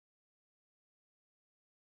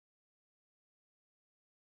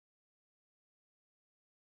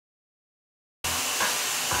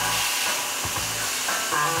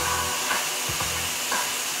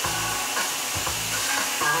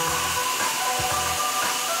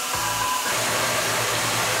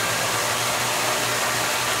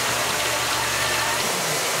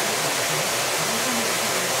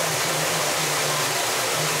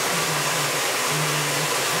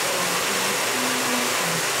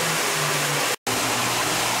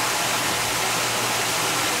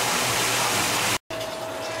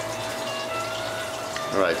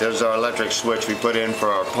there's our electric switch we put in for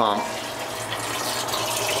our pump.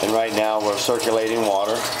 And right now we're circulating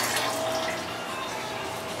water.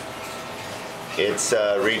 It's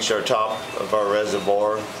reached our top of our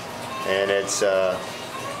reservoir and it's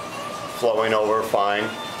flowing over fine,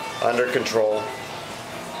 under control.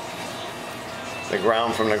 The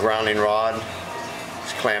ground from the grounding rod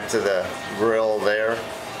is clamped to the grill there.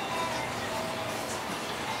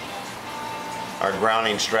 Our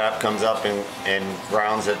grounding strap comes up and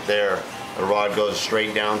grounds it there. The rod goes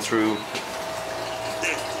straight down through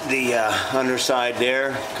the underside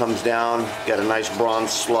there, comes down, got a nice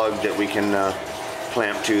bronze slug that we can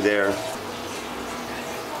clamp to there.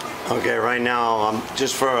 Okay, right now,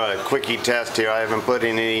 just for a quickie test here, I haven't put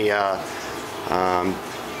any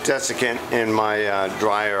desiccant in my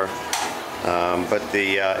dryer, but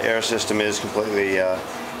the air system is completely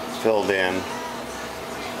filled in.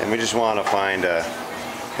 And we just want to find a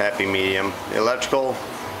happy medium. The electrical,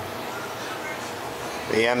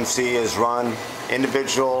 the MC is run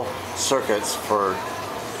individual circuits for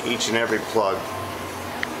each and every plug.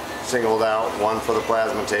 Singled out, one for the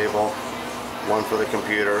plasma table, one for the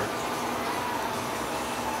computer.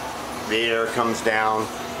 The air comes down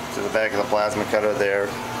to the back of the plasma cutter there.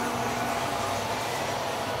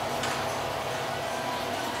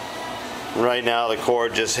 Right now the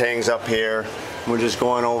cord just hangs up here. We're just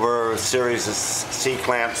going over a series of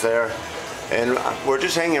C-clamps there, and we're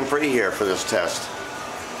just hanging free here for this test.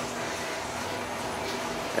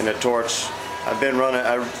 And the torch, I've been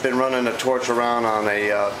running a torch around on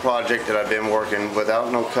a project that I've been working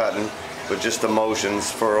without no cutting, with just the motions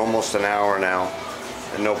for almost an hour now,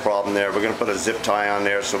 and no problem there. We're going to put a zip tie on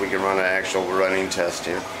there so we can run an actual running test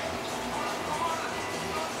here.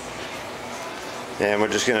 And we're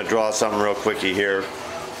just going to draw something real quickie here.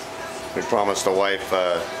 We promised the wife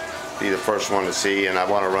be the first one to see, and I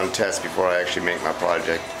want to run tests before I actually make my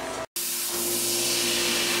project.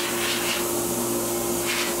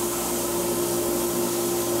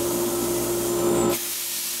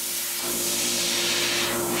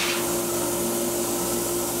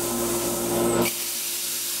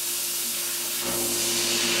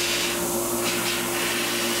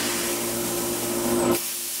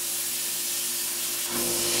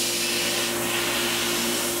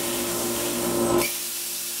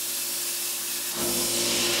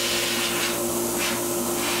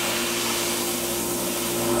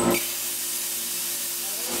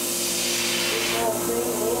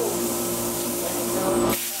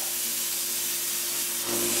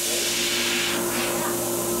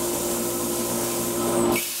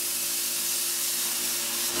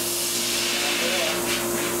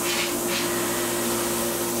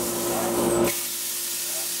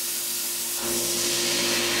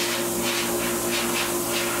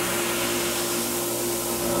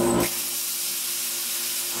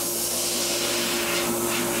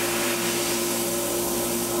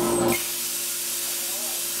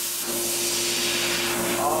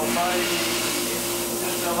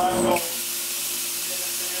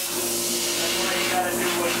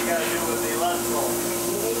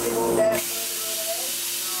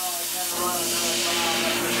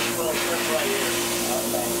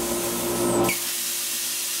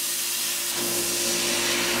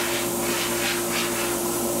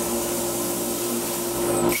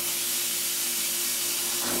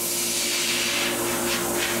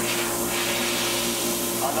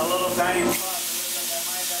 On the little tiny spot, it looks like I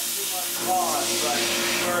might have too much pause, but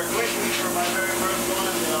for a quickie for my very first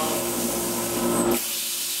one, you know.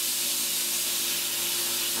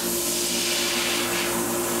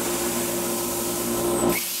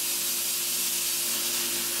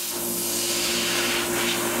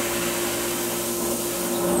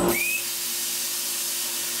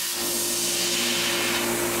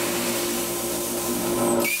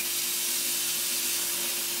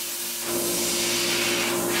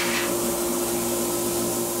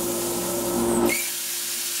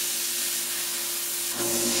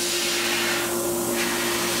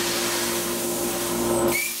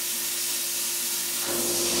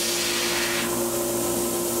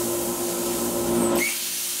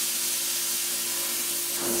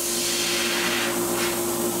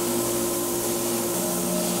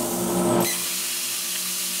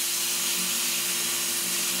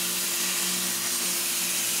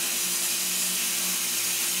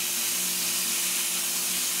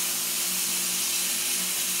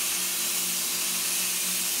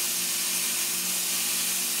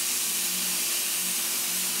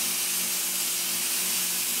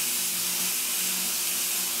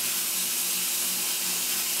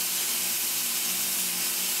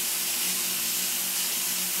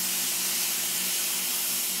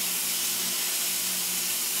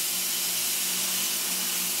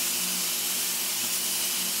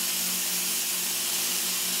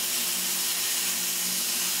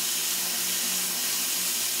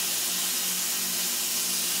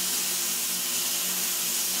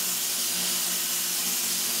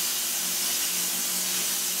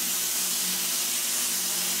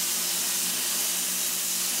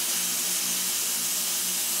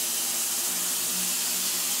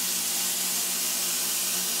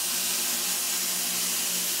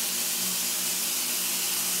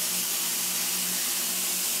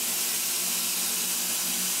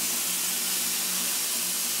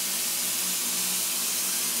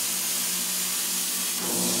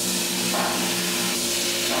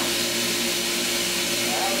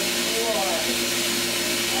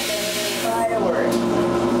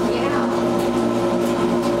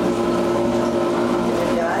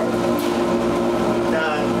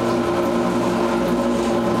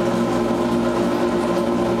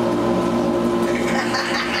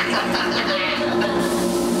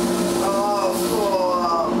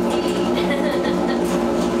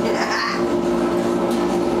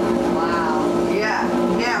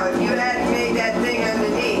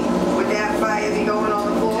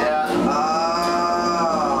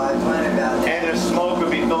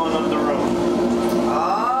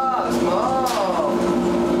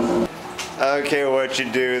 what you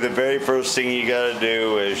do, the very first thing you gotta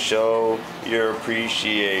do is show your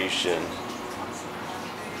appreciation.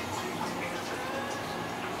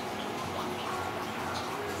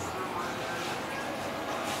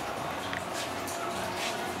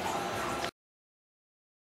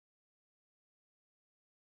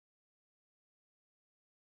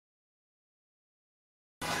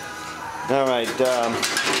 All right,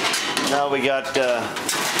 now we got the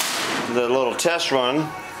little test run.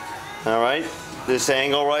 All right, this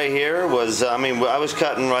angle right here was, I was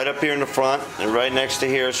cutting right up here in the front and right next to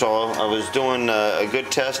here, so I was doing a good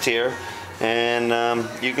test here. And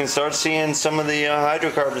you can start seeing some of the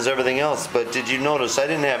hydrocarbons, everything else. But did you notice I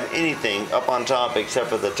didn't have anything up on top except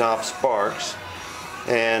for the top sparks?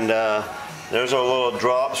 And there's our little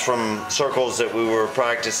drops from circles that we were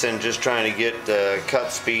practicing, just trying to get the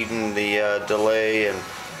cut speed and the delay. And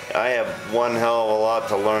I have one hell of a lot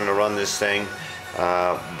to learn to run this thing,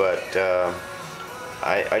 but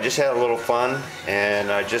I just had a little fun,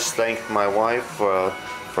 and I just thanked my wife for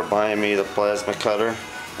buying me the plasma cutter,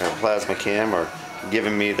 or PlasmaCAM, or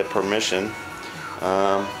giving me the permission.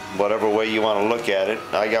 Whatever way you want to look at it,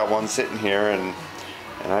 I got one sitting here, and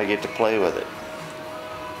I get to play with it.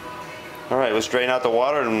 Alright, we'll straighten out the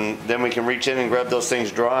water, and then we can reach in and grab those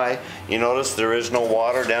things dry. You notice there is no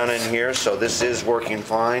water down in here, so this is working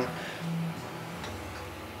fine.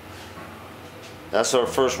 That's our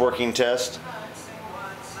first working test.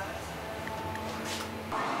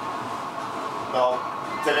 Well,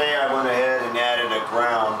 today I went ahead and added a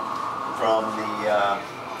ground from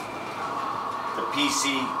the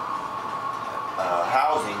PC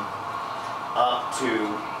housing up to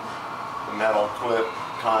the metal clip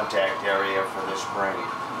contact area for this brain.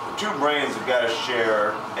 The two brains have got to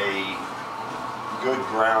share a good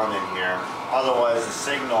ground in here, otherwise the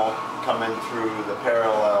signal coming through the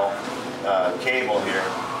parallel cable here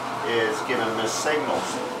is giving missed signals,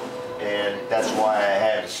 and that's why I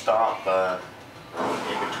had to stop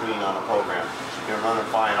in between on the program. It's been running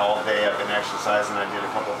fine all day. I've been exercising. I did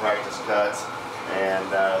a couple practice cuts and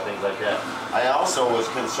things like that. I also was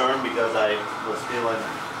concerned because I was feeling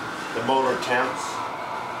the motor temps,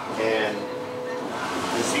 and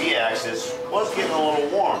the Z-axis was getting a little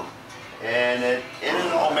warm, and it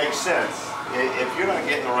all makes sense. If you're not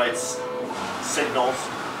getting the right signals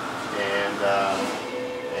and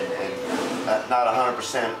not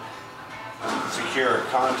 100% secure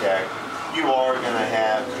contact, you are going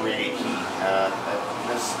to create heat.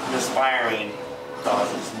 Misfiring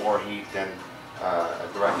causes more heat than a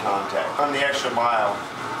direct contact. On the extra mile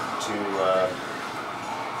to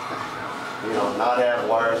not have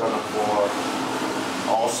wires on the floor,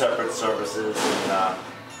 all separate services, and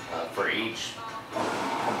for each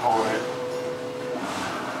component.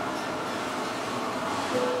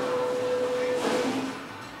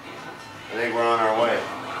 I think we're on our way.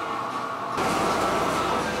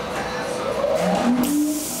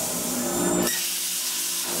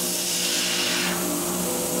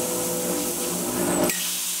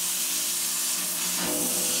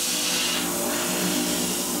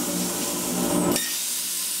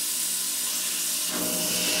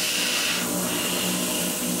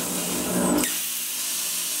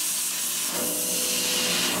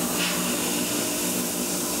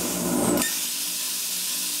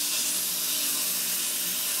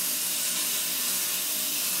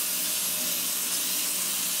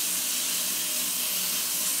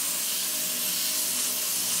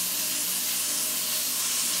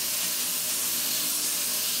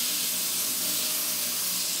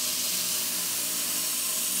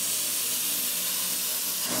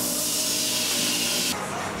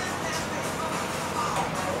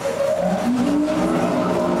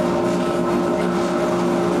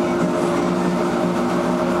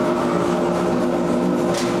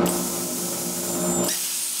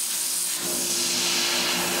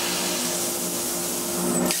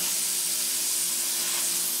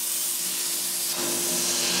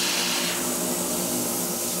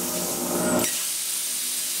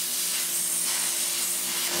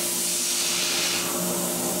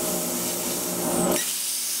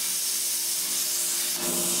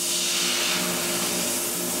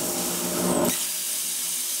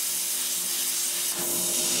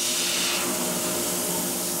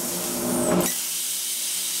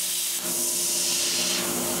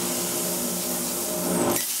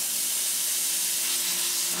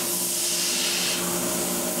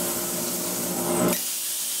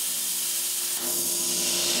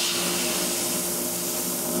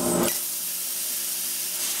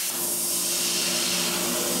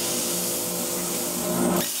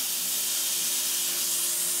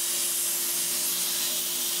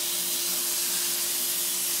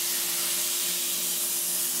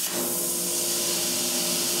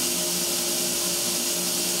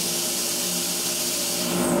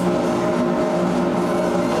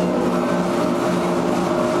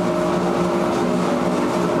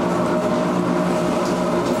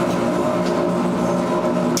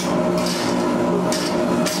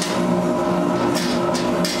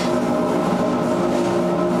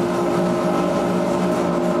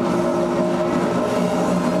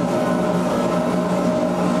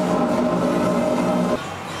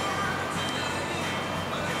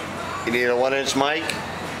 You need a 1-inch mic?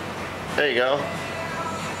 There you go.